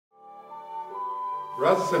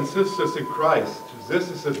Brothers and sisters in Christ, this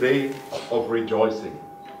is a day of rejoicing.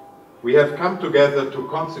 We have come together to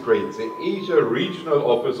consecrate the Asia Regional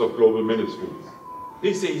Office of Global Ministries.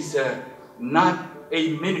 This is not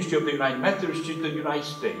a ministry of the United Methodist Church of the United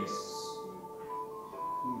States.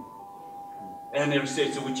 And it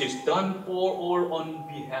says which is done for or on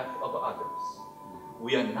behalf of others.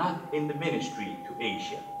 We are not in the ministry to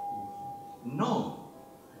Asia. No.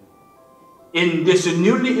 In this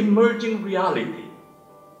newly emerging reality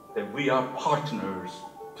that we are partners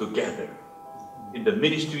together in the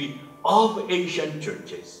ministry of Asian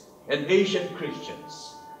churches and Asian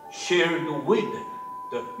Christians shared with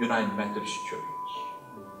the United Methodist Church.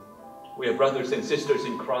 We are brothers and sisters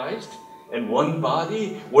in Christ and one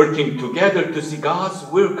body working together to see God's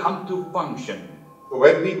will come to function.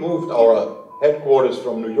 When we moved our headquarters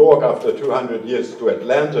from New York after 200 years to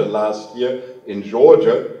Atlanta last year in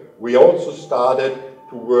Georgia, we also started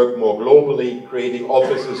to work more globally, creating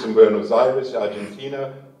offices in Buenos Aires,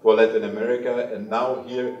 Argentina, for Latin America, and now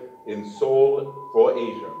here in Seoul for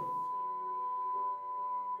Asia.